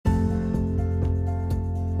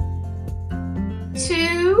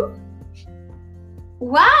2,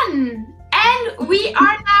 1, and we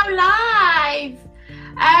are now live.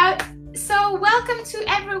 So welcome to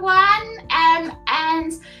everyone,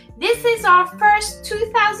 and this is our first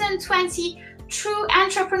 2020 True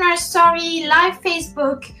Entrepreneur Story live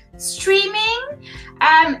Facebook streaming,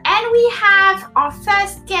 and we have our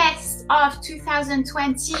first guest of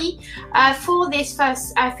 2020 for this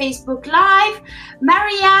first Facebook Live,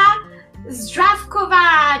 Maria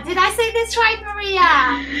Zdravkova. Did I say this right,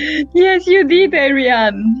 Maria? Yes, you did,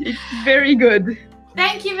 Ariane. It's very good.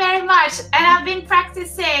 Thank you very much. And I've been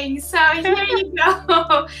practicing, so here you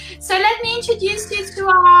go. So let me introduce you to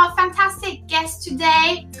our fantastic guest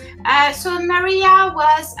today. So Maria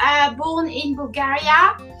was born in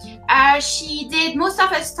Bulgaria. She did most of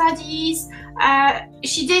her studies.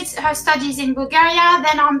 She did her studies in Bulgaria,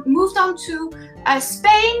 then moved on to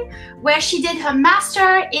Spain, where she did her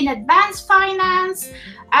master in advanced finance.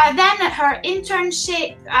 Then her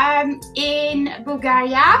internship in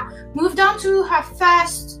Bulgaria, moved on to her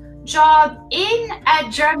first job in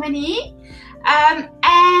Germany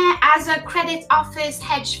as a credit office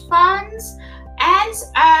hedge funds. And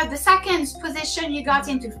the second position you got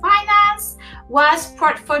into finance was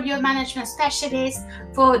portfolio management specialist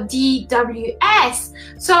for DWS.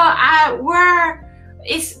 So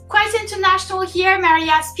it's quite international here.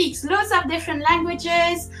 Maria speaks loads of different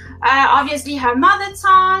languages, obviously her mother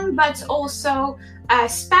tongue, but also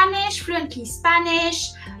Spanish, fluently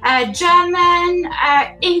Spanish, German,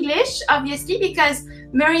 English, obviously, because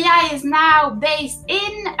Maria is now based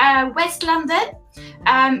in West London,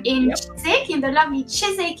 in Chiswick, in the lovely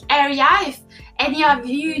Chiswick area. If any of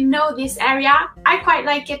you know this area, I quite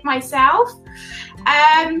like it myself.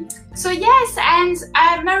 So yes, and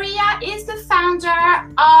Maria is the founder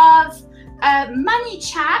of Money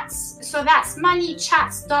Chats, so that's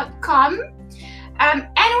moneychats.com. And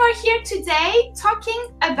we're here today talking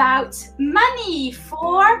about money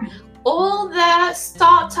for all the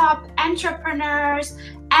startup entrepreneurs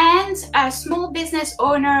and small business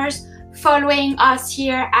owners following us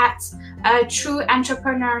here at True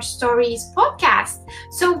Entrepreneur Stories podcast.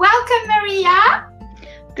 So welcome, Maria.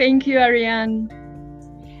 Thank you, Ariane.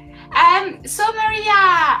 So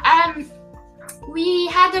Maria, we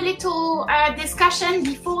had a little discussion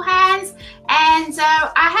beforehand, and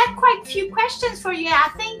I had quite a few questions for you. I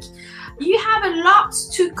think you have a lot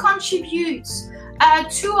to contribute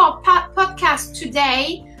to our podcast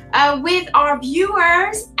today with our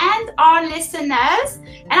viewers and our listeners.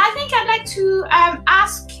 And I think I'd like to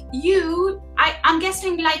ask you, I'm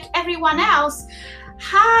guessing like everyone else,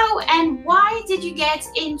 how and why did you get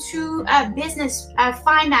into business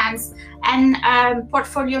finance and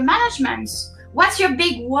portfolio management? What's your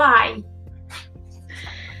big why?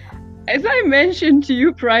 As I mentioned to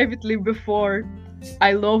you privately before,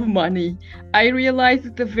 I love money. I realized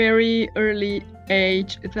at a very early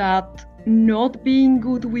age that not being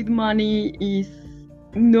good with money is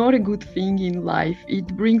not a good thing in life. It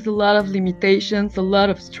brings a lot of limitations, a lot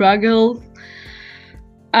of struggles.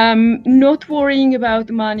 Not worrying about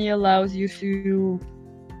money allows you to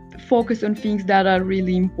focus on things that are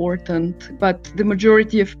really important, but the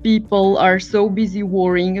majority of people are so busy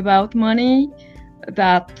worrying about money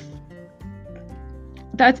that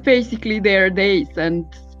that's basically their days and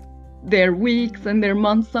their weeks and their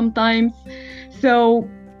months sometimes. So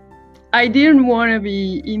I didn't want to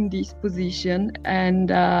be in this position,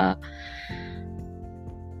 and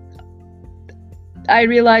I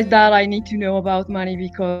realized that I need to know about money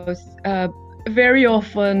because very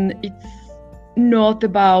often it's not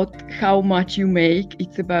about how much you make,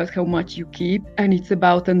 it's about how much you keep, and it's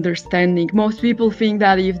about understanding. Most people think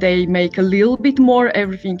that if they make a little bit more,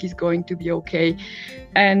 everything is going to be okay,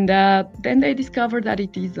 and then they discover that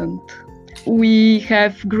it isn't. We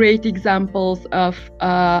have great examples of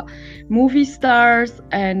movie stars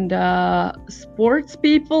and sports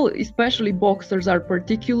people, especially boxers, are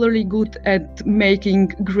particularly good at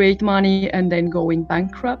making great money and then going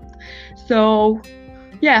bankrupt. So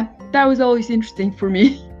yeah, that was always interesting for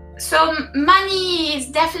me. So money is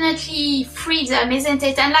definitely freedom, isn't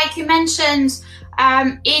it? And like you mentioned,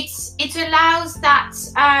 it allows that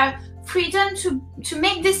freedom to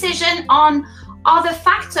make decision on other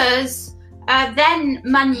factors than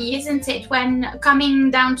money, isn't it, when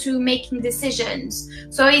coming down to making decisions.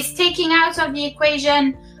 So it's taking out of the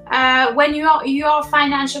equation when you are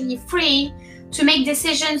financially free to make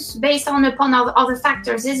decisions based upon other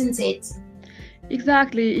factors, isn't it?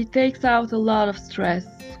 Exactly, it takes out a lot of stress.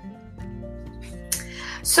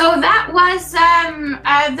 So that was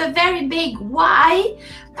the very big why.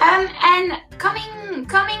 And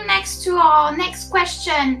coming next to our next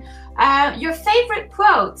question, your favorite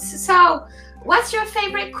quotes. So What's your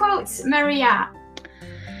favorite quote, Maria?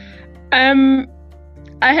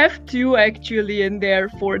 I have two actually, and they're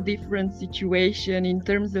for different situations. In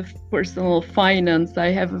terms of personal finance,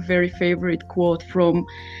 I have a very favorite quote from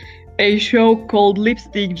a show called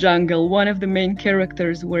Lipstick Jungle. One of the main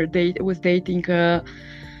characters was dating a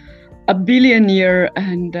billionaire,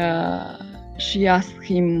 and she asked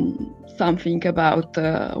him something about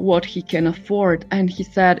what he can afford, and he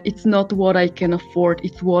said, "It's not what I can afford,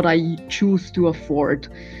 it's what I choose to afford."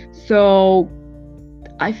 So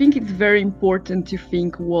I think it's very important to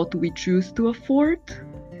think what we choose to afford.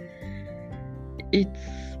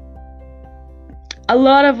 A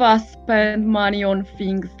lot of us spend money on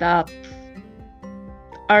things that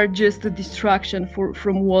are just a distraction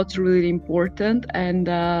from what's really important, and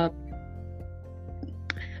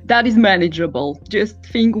that is manageable. Just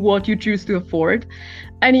think what you choose to afford.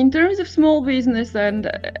 And in terms of small business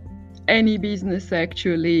and any business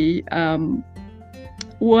actually,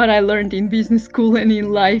 what I learned in business school and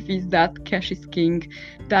in life is that cash is king.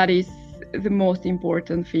 That is the most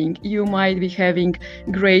important thing. You might be having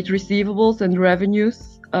great receivables and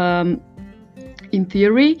revenues in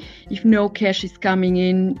theory. If no cash is coming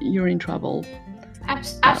in, you're in trouble.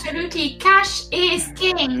 Absolutely. Cash is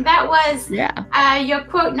king. That was your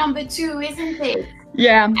quote number 2, isn't it?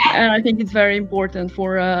 Yeah, and I think it's very important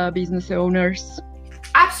for business owners.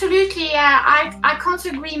 Absolutely. I can't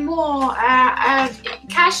agree more.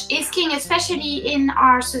 Cash is king, especially in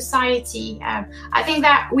our society. I think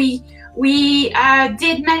that we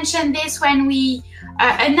did mention this when we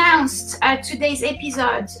announced today's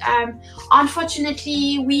episode.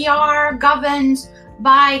 Unfortunately, we are governed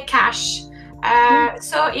by cash.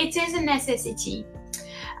 So it is a necessity.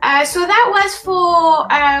 So that was for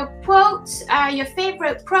quotes, your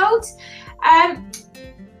favorite quote.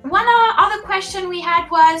 One other question we had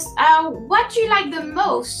was, what do you like the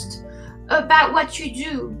most about what you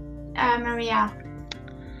do, Maria?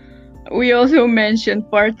 We also mentioned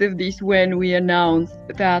part of this when we announced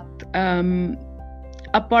that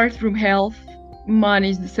apart from health, money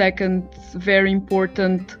is the second very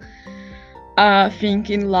important thing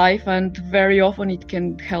in life, and very often it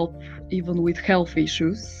can help even with health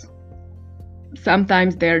issues.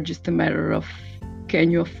 Sometimes they're just a matter of, can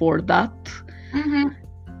you afford that? Mm-hmm.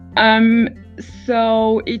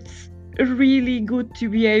 So it's really good to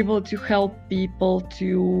be able to help people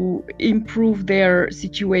to improve their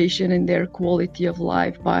situation and their quality of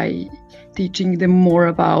life by teaching them more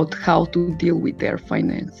about how to deal with their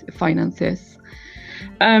finances.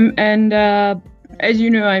 As you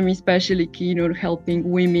know, I'm especially keen on helping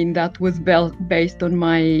women. That was based on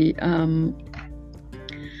my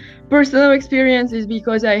personal experiences,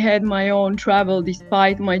 because I had my own trouble.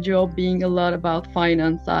 Despite my job being a lot about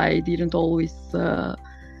finance, I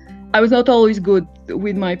was not always good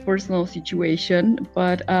with my personal situation.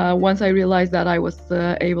 But once I realized that, I was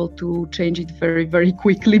able to change it very, very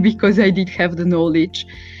quickly, because I did have the knowledge.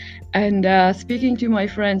 And speaking to my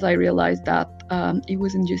friends, I realized that it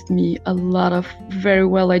wasn't just me. A lot of very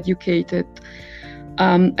well educated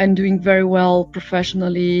and doing very well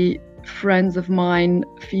professionally friends of mine,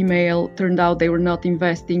 female, turned out they were not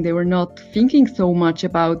investing. They were not thinking so much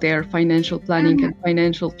about their financial planning and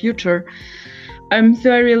financial future.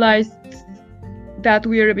 So I realized that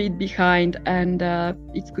we are a bit behind, and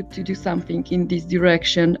it's good to do something in this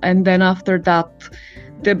direction. And then after that,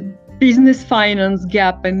 the business finance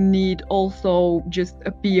gap and need also just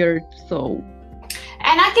appeared. So,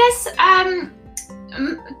 and I guess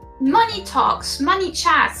money talks, money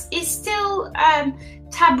chats is still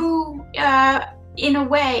taboo in a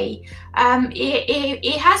way.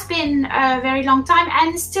 It has been a very long time,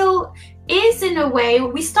 and still is in a way.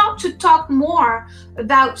 We start to talk more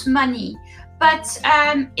about money, but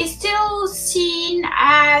it's still seen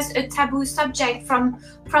as a taboo subject from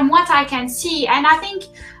what I can see. And I think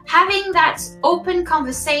having that open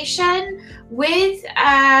conversation with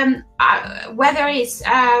whether it's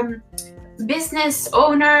business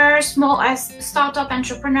owners, small startup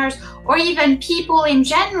entrepreneurs, or even people in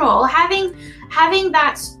general, having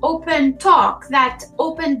that open talk, that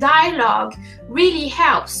open dialogue really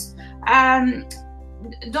helps.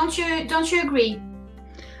 Don't you agree?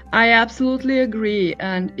 I absolutely agree,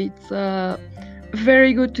 and it's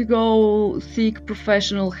very good to go seek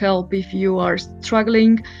professional help if you are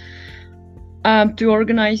struggling to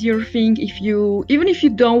organize your thing. Even if you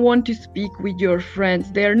don't want to speak with your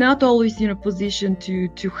friends, they're not always in a position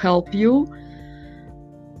to help you.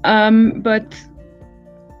 But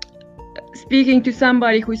speaking to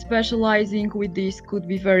somebody who is specializing with this could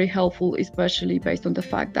be very helpful, especially based on the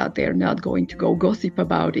fact that they're not going to go gossip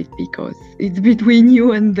about it, because it's between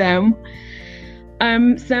you and them.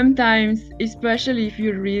 Sometimes, especially if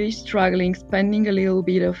you're really struggling, spending a little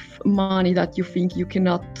bit of money that you think you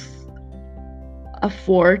cannot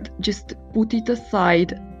afford, just put it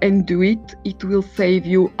aside and do it. It will save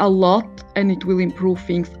you a lot and it will improve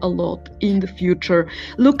things a lot in the future.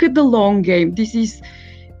 Look at the long game. This is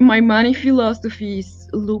my money philosophy, is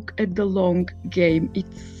look at the long game.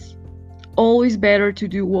 It's always better to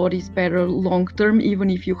do what is better long term, even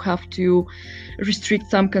if you have to restrict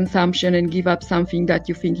some consumption and give up something that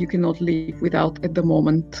you think you cannot live without at the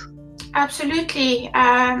moment. Absolutely.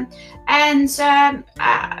 That's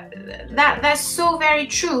so very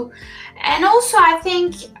true. And also, I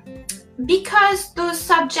think because those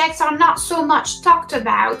subjects are not so much talked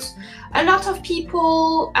about, a lot of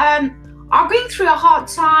people are going through a hard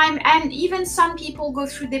time, and even some people go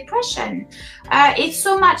through depression. It's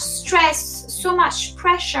so much stress, so much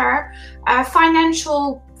pressure,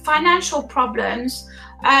 financial problems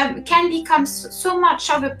can become so much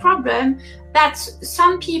of a problem that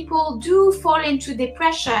some people do fall into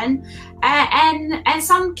depression, and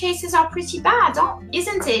some cases are pretty bad,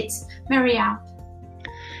 isn't it, Maria?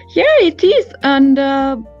 Yeah, it is. And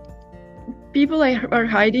people are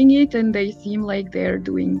hiding it, and they seem like they're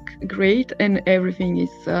doing great and everything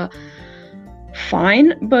is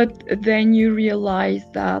fine. But then you realize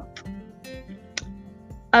that,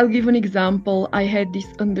 I'll give an example. I had this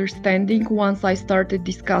understanding once I started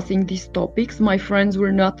discussing these topics. My friends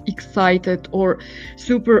were not excited or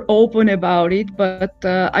super open about it, but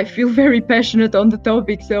I feel very passionate on the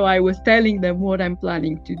topic. So I was telling them what I'm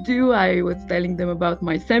planning to do. I was telling them about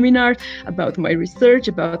my seminars, about my research,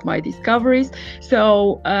 about my discoveries.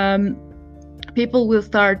 So people will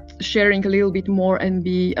start sharing a little bit more and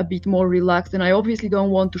be a bit more relaxed. And I obviously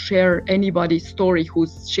don't want to share anybody's story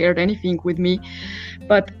who's shared anything with me.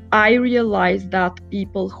 But I realized that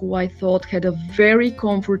people who I thought had a very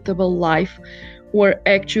comfortable life were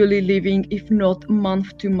actually living, if not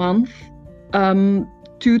month to month, 2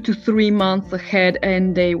 to 3 months ahead,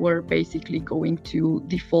 and they were basically going to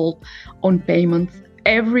default on payments.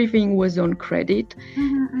 Everything was on credit.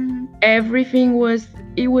 Mm-hmm. Everything was,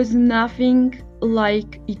 it was nothing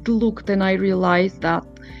like it looked, and I realized that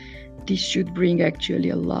this should bring actually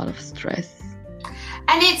a lot of stress.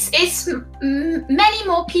 And it's many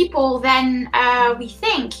more people than we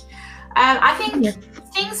think. I think yes.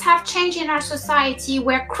 Things have changed in our society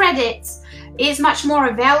where credit is much more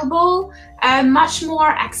available, much more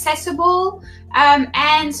accessible,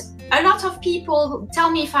 and a lot of people tell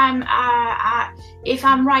me if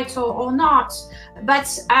I'm right or not. But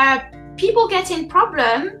people get in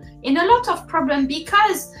a lot of problem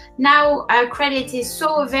because now credit is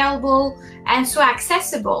so available and so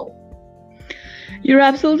accessible. You're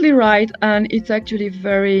absolutely right, and it's actually a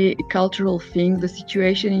very cultural thing. The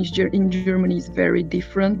situation in Germany is very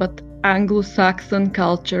different, but Anglo-Saxon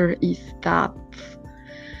culture is that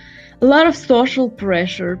a lot of social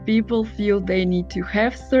pressure. People feel they need to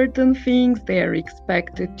have certain things. They are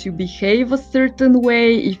expected to behave a certain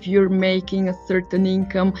way. If you're making a certain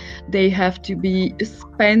income, they have to be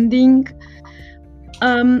spending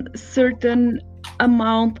certain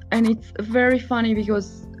amount. And it's very funny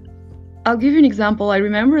because I'll give you an example. I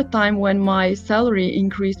remember a time when my salary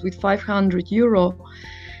increased with 500 euro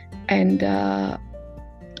and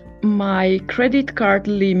my credit card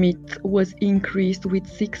limit was increased with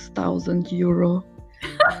 6,000 euro.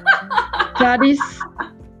 That is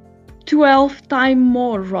 12 times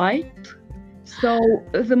more, right? So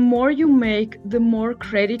the more you make, the more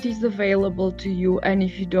credit is available to you, and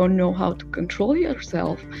if you don't know how to control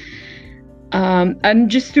yourself.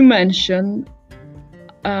 And just to mention,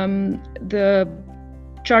 the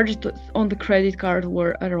charges on the credit card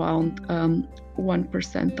were around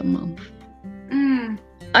 1% a month.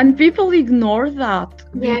 And people ignore that.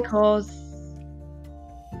 Yes. Because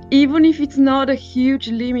even if it's not a huge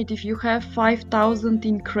limit, if you have 5,000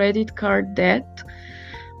 in credit card debt,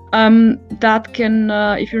 that can,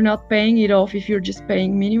 if you're not paying it off, if you're just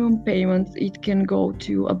paying minimum payments, it can go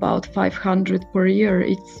to about 500 per year.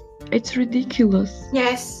 It's ridiculous.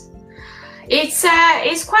 Yes.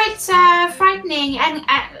 It's quite frightening. And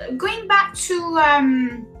going back to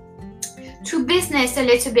business a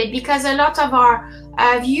little bit, because a lot of our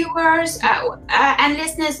viewers and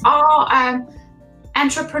listeners are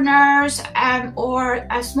entrepreneurs or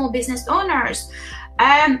small business owners.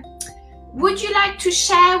 Would you like to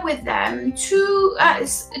share with them two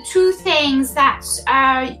things that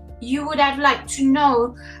you would have liked to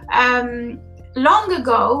know long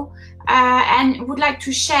ago and would like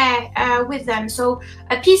to share with them? So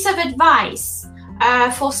a piece of advice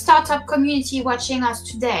for startup community watching us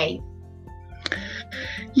today.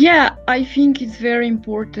 Yeah, I think it's very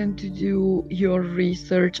important to do your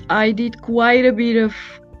research. I did quite a bit of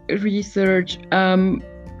research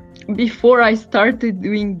before I started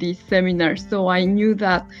doing this seminar, so I knew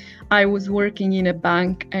that I was working in a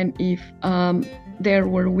bank, and if there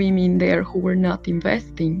were women there who were not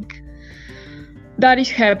investing, that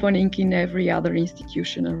is happening in every other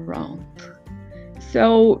institution around.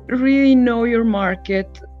 So really know your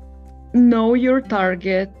market, know your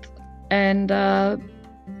target, and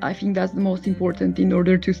I think that's the most important in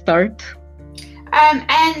order to start.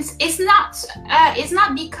 And it's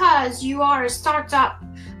not because you are a startup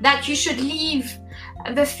that you should leave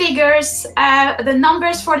the figures, the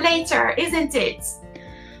numbers for later, isn't it?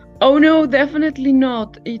 Oh no, definitely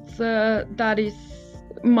not. It's that is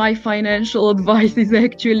my financial advice is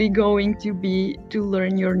actually going to be to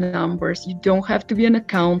learn your numbers. You don't have to be an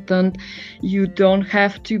accountant. You don't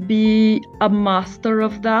have to be a master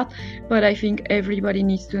of that. But I think everybody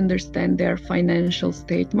needs to understand their financial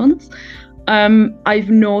statements. I've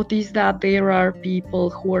noticed that there are people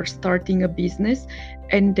who are starting a business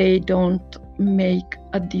and they don't make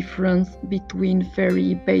a difference between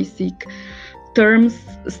very basic terms,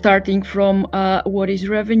 starting from what is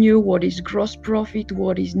revenue, what is gross profit,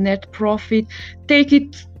 what is net profit. Take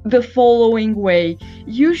it the following way.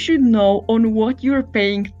 You should know on what you're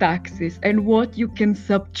paying taxes and what you can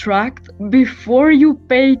subtract before you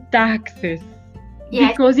pay taxes.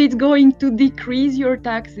 Yes. Because it's going to decrease your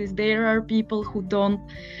taxes. There are people who don't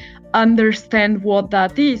understand what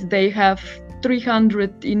that is. They have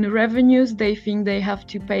 300 in revenues, they think they have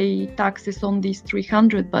to pay taxes on these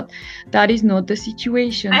 300, but that is not the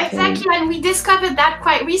situation. Exactly, and we discovered that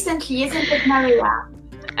quite recently, isn't it, Maria?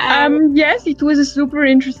 Yes, it was a super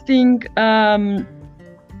interesting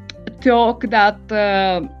talk that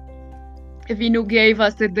Vinu gave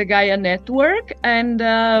us at the Gaia Network, and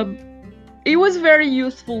it was very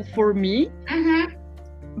useful for me. Mm-hmm.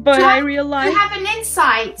 But I realized to have an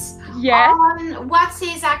insight on what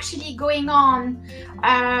is actually going on,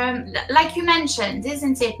 like you mentioned,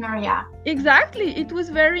 isn't it, Maria? Exactly. It was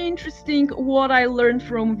very interesting what I learned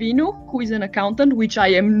from Vinu, who is an accountant, which I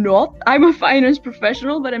am not. I'm a finance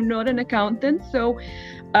professional, but I'm not an accountant. So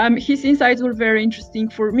his insights were very interesting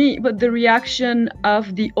for me. But the reaction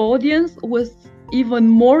of the audience was even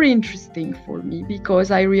more interesting for me, because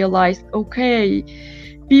I realized, okay,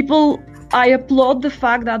 I applaud the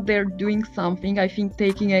fact that they're doing something. I think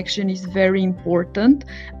taking action is very important,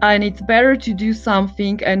 and it's better to do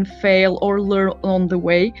something and fail or learn on the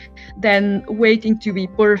way than waiting to be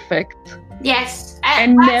perfect. Yes.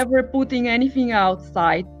 And never putting anything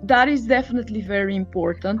outside. That is definitely very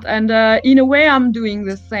important. And in a way, I'm doing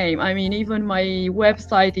the same. I mean, even my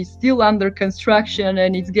website is still under construction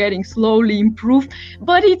and it's getting slowly improved,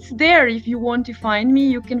 but it's there. If you want to find me,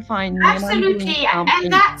 you can find me. Absolutely.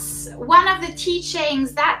 And that's one of the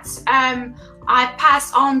teachings that I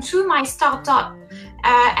pass on to my startup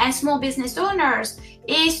and small business owners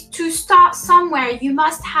is to start somewhere. You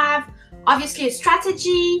must have obviously a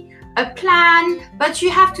strategy, a plan, but you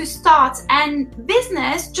have to start. And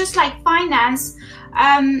business, just like finance,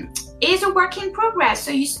 is a work in progress.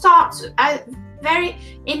 So you start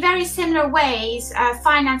in very similar ways,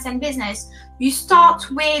 finance and business. You start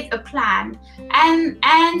with a plan,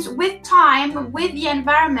 and with time, with the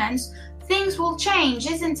environment, things will change,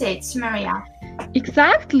 isn't it, Maria?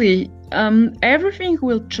 Exactly. Everything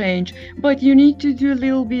will change, but you need to do a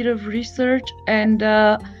little bit of research and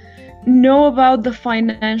know about the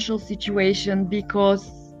financial situation, because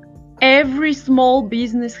every small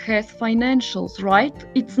business has financials, right?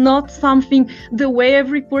 It's not something the way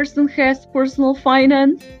every person has personal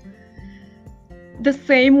finance. The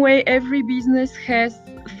same way every business has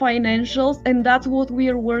financials, and that's what we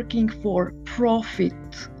are working for, profit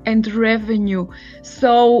and revenue.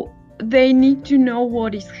 So they need to know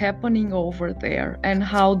what is happening over there and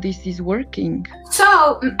how this is working.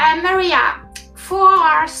 So, Maria, for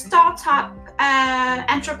our startup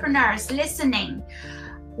entrepreneurs listening,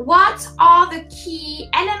 what are the key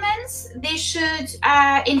elements they should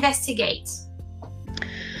investigate?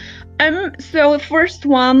 So the first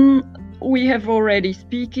one, we've been already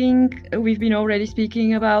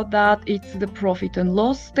speaking about that. It's the profit and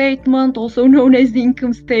loss statement, also known as the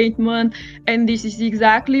income statement. And this is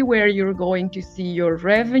exactly where you're going to see your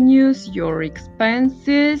revenues, your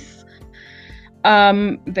expenses,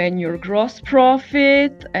 then your gross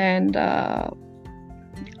profit, and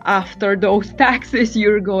after those taxes,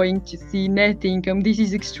 you're going to see net income. This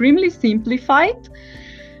is extremely simplified,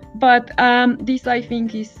 But this, I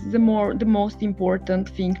think, is the most important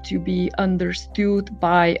thing to be understood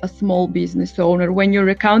by a small business owner. When your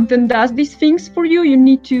accountant does these things for you, you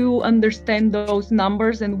need to understand those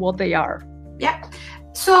numbers and what they are. Yeah.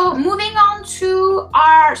 So moving on to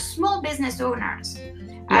our small business owners.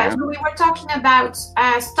 So we were talking about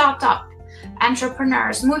startup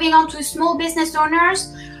entrepreneurs. Moving on to small business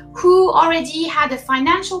owners who already had a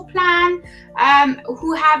financial plan,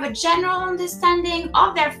 who have a general understanding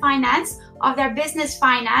of their finance, of their business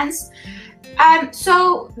finance.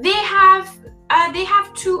 So they have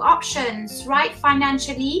two options, right?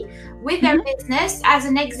 Financially, with their business as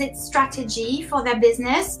an exit strategy for their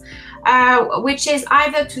business, which is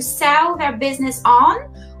either to sell their business on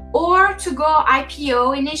or to go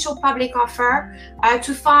IPO, initial public offer,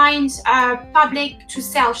 to find public to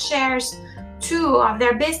sell shares to of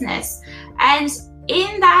their business. And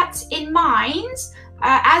in that in mind,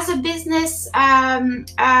 as a business,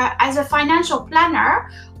 as a financial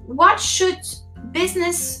planner, what should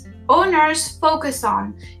business owners focus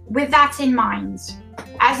on with that in mind,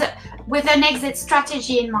 with an exit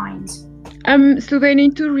strategy in mind? So they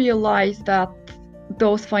need to realize that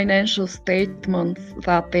those financial statements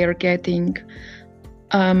that they're getting,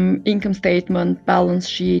 income statement, balance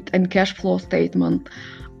sheet, and cash flow statement,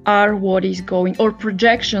 are what is going, or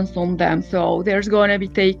projections on them. So there's going to be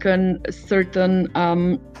taken certain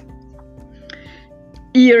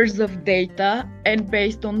years of data, and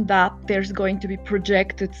based on that there's going to be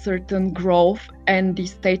projected certain growth, and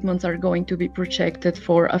these statements are going to be projected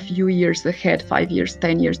for a few years ahead, 5 years,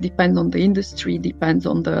 10 years, depends on the industry, depends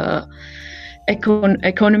on the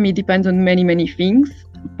economy, depends on many things.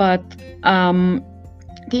 But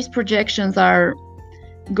these projections are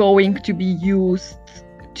going to be used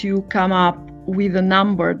to come up with a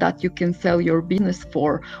number that you can sell your business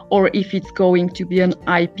for, or if it's going to be an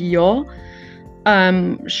IPO,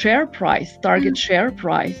 share price, target share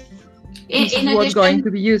price. This is what's going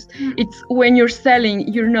to be used. It's when you're selling,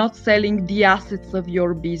 you're not selling the assets of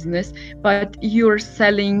your business, but you're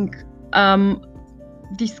selling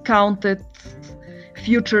discounted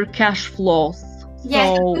future cash flows.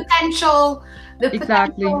 Yes, so, the potential.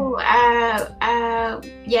 Exactly.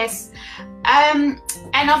 Yes.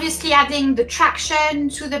 And obviously adding the traction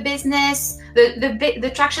to the business,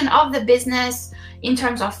 the traction of the business in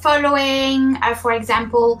terms of following, for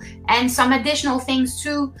example, and some additional things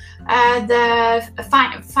to the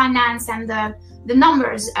finance and the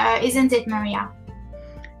numbers, isn't it, Maria?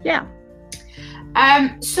 Yeah.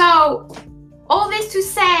 So all this to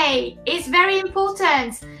say is very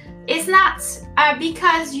important. It's not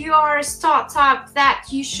because you're a startup that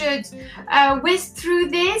you should whisk through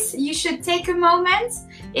this. You should take a moment,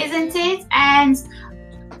 isn't it? And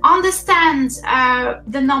understand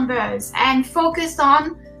the numbers and focus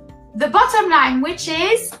on the bottom line, which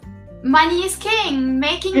is money is king,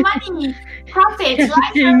 making money, profits,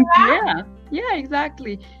 right? Yeah,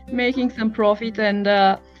 exactly. Making some profit, and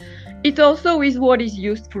it also is what is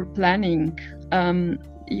used for planning.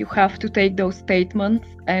 You have to take those statements,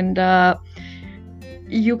 and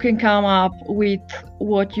you can come up with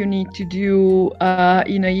what you need to do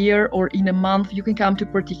in a year or in a month. You can come to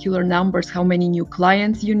particular numbers, how many new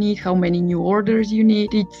clients you need, how many new orders you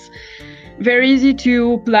need. It's very easy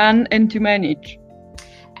to plan and to manage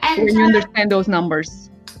when you understand those numbers.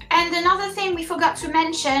 And another thing we forgot to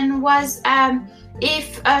mention was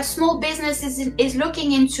if a small business is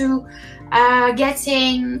looking into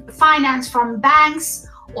getting finance from banks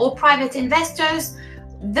or private investors,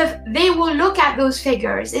 they will look at those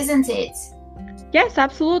figures, isn't it? Yes,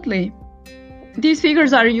 absolutely. These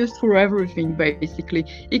figures are used for everything, basically,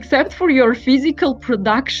 except for your physical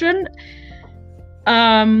production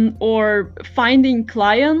or finding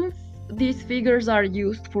clients. These figures are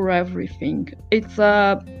used for everything. It's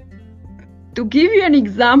to give you an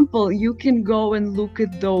example, you can go and look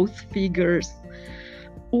at those figures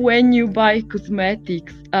when you buy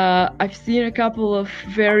cosmetics. I've seen a couple of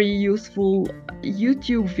very useful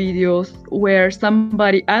YouTube videos where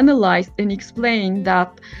somebody analyzed and explained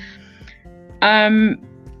that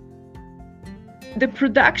the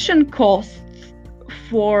production costs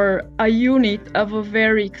for a unit of a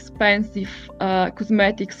very expensive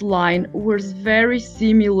cosmetics line was very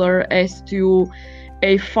similar as to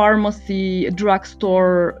a pharmacy,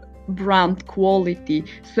 drugstore brand quality.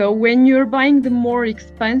 So when you're buying the more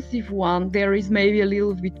expensive one, there is maybe a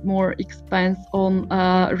little bit more expense on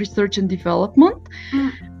research and development,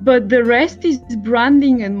 but the rest is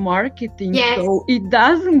branding and marketing. Yes. So it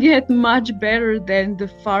doesn't get much better than the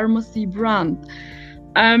pharmacy brand.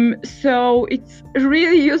 So it's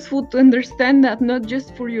really useful to understand that not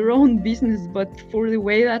just for your own business, but for the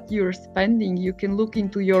way that you're spending. You can look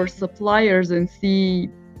into your suppliers and see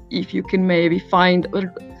if you can maybe find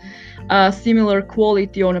a similar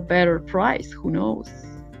quality on a better price. Who knows?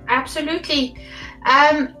 Absolutely.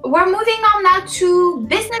 We're moving on now to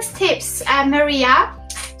business tips, Maria.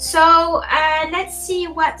 So let's see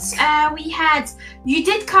what we had. We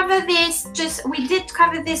did cover this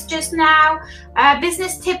just now.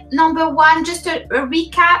 Business tip number 1, just a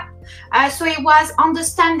recap. So it was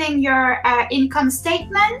understanding your income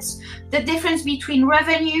statement, the difference between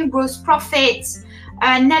revenue, gross profit,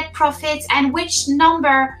 net profit, and which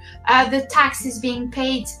number the tax is being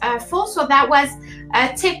paid for. So that was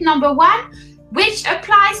tip number 1, which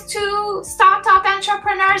applies to startup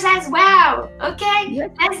entrepreneurs as well. Okay, Yes.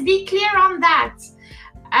 Let's be clear on that.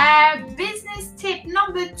 Business tip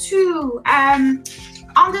number 2,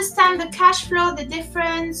 understand the cash flow, the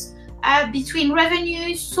difference between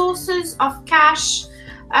revenue, sources of cash.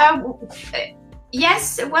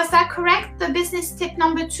 Yes, was that correct? The business tip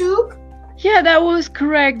number 2? Yeah, that was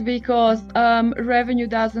correct, because revenue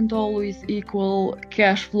doesn't always equal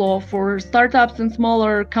cash flow. For startups and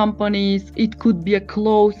smaller companies, it could be a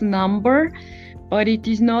close number, but it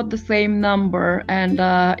is not the same number. And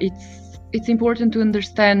it's important to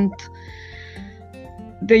understand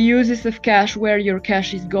the uses of cash, where your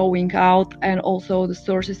cash is going out, and also the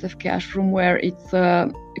sources of cash from where it's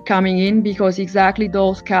coming in, because exactly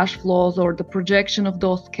those cash flows or the projection of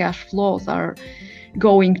those cash flows are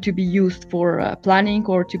going to be used for planning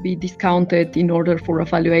or to be discounted in order for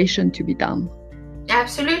evaluation to be done.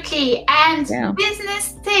 Absolutely. And Yeah.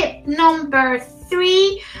 business tip number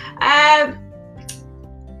 3,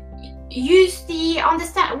 use the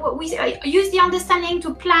understanding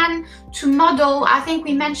to plan, to model. I think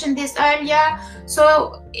we mentioned this earlier.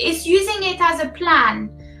 So it's using it as a plan,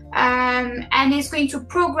 and it's going to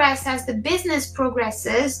progress as the business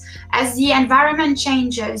progresses, as the environment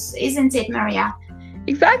changes, isn't it, Maria?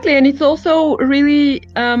 Exactly, and it's also really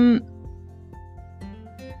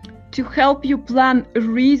to help you plan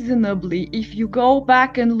reasonably. If you go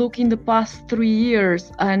back and look in the past 3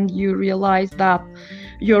 years and you realize that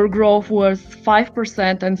your growth was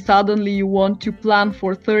 5% and suddenly you want to plan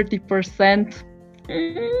for 30%,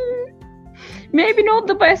 maybe not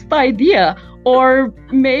the best idea. Or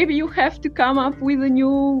maybe you have to come up with a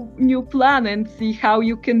new plan and see how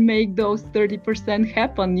you can make those 30%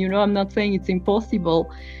 happen. You know, I'm not saying it's impossible,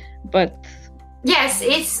 but Yes,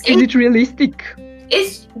 is it realistic?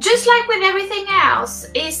 it's just like with everything else.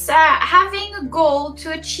 It's having a goal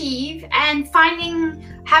to achieve and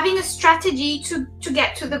having a strategy to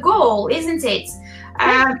get to the goal, isn't it?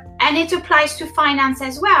 And it applies to finance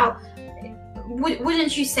as well.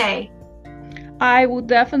 Wouldn't you say? I would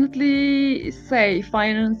definitely say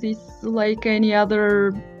finance is like any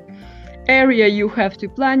other area. You have to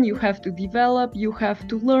plan, you have to develop, you have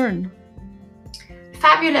to learn.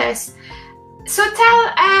 Fabulous. So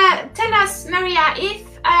tell us, Maria, if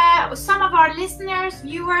some of our listeners,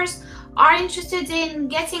 viewers are interested in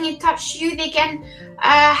getting in touch with you, they can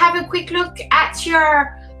have a quick look at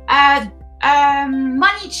your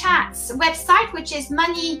Money Chats website, which is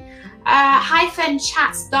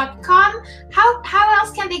money-chats.com. How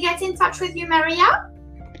else can they get in touch with you, Maria?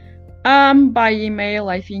 By email,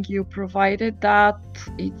 I think you provided that.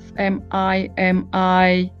 It's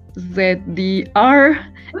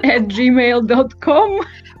mimazdr@gmail.com.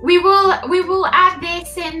 We will add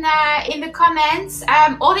this in the comments,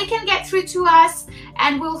 or they can get through to us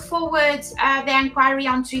and we'll forward the inquiry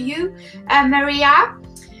onto you, Maria.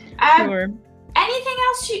 Sure. Anything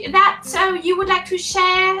else that you would like to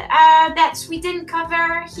share that we didn't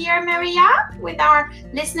cover here, Maria, with our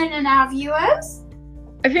listeners and our viewers?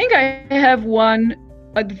 I think I have one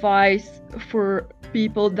advice for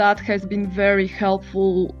people that has been very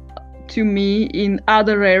helpful to me in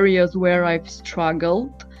other areas where I've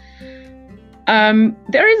struggled.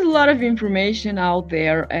 There is a lot of information out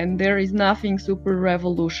there and there is nothing super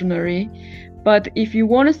revolutionary, but if you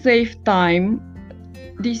want to save time,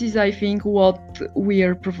 this is, I think, what we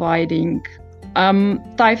are providing.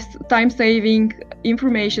 Time-saving,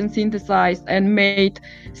 information synthesized and made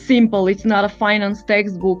simple. It's not a finance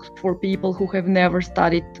textbook for people who have never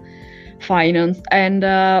studied finance. And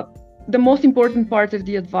the most important part of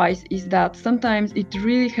the advice is that sometimes it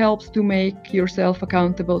really helps to make yourself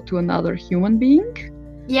accountable to another human being.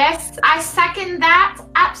 Yes, I second that.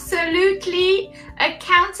 Absolutely.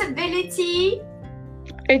 Accountability.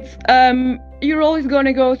 It's you're always going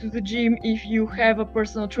to go to the gym if you have a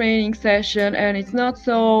personal training session and it's not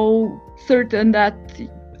so certain that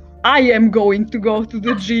I am going to go to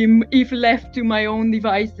the gym if left to my own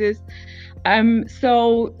devices.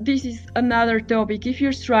 So this is another topic. If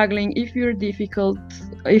you're struggling, if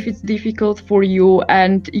it's difficult for you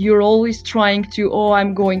and you're always trying to,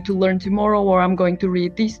 I'm going to learn tomorrow, or I'm going to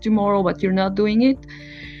read this tomorrow, but you're not doing it,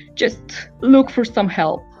 just look for some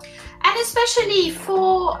help. And especially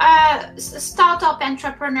for startup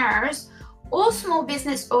entrepreneurs or small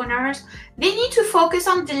business owners, they need to focus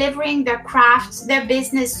on delivering their crafts, their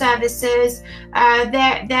business services,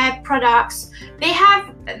 their products. They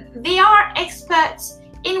are experts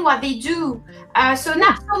in what they do, so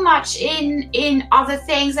not so much in other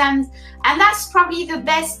things, and that's probably the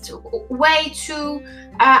best way to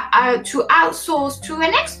outsource to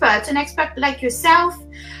an expert like yourself.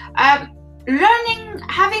 Learning,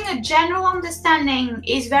 having a general understanding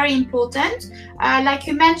is very important. Like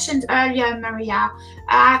you mentioned earlier, Maria,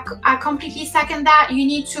 I completely second that. You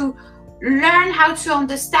need to learn how to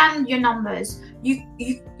understand your numbers.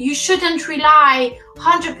 You shouldn't rely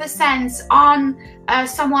 100% on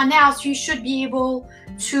someone else. You should be able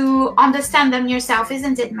to understand them yourself,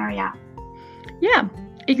 isn't it, Maria? Yeah,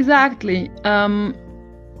 exactly.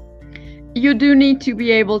 You do need to be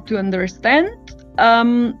able to understand.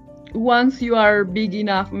 Once you are big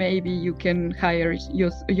enough, maybe you can hire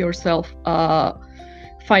yourself a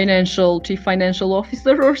chief financial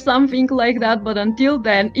officer or something like that. But until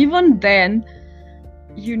then, even then,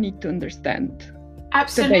 you need to understand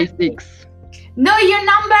Absolutely. the basics. Know your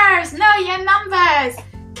numbers.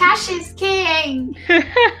 Cash is king.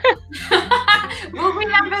 We'll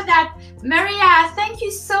remember that. Maria, thank you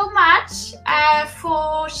so much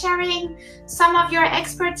for sharing some of your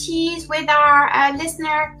expertise with our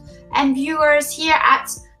listener and viewers here at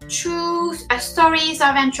True Stories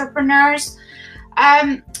of Entrepreneurs.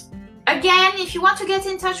 Again, if you want to get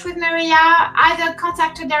in touch with Maria, either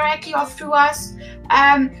contact her directly or through us.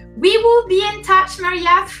 We will be in touch,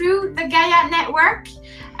 Maria, through the Gaia Network.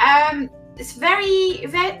 It's very,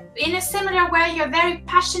 in a similar way, you're very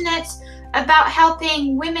passionate about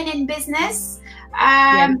helping women in business.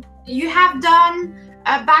 You have done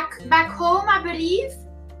back home, I believe.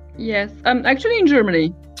 Yes, actually in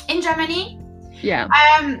Germany. In Germany? Yeah.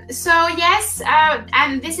 So yes,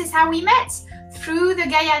 and this is how we met, through the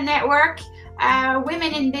Gaia Network,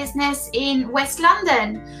 Women in Business in West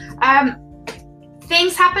London.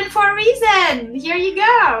 Things happen for a reason. Here you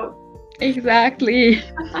go. Exactly.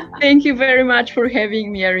 Thank you very much for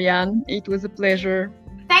having me, Ariane. It was a pleasure.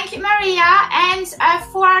 Thank you, Maria. And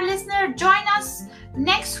for our listener, join us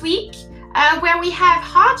next week where we have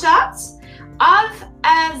Harjot of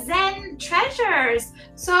Zen Treasures.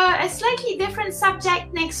 So a slightly different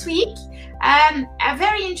subject next week,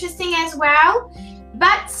 very interesting as well.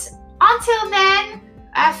 But until then,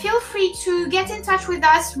 feel free to get in touch with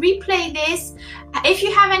us, replay this. If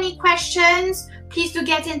you have any questions, please do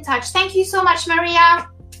get in touch. Thank you so much, Maria.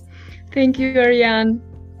 Thank you, Ariane.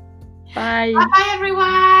 Bye. Bye-bye,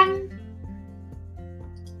 everyone.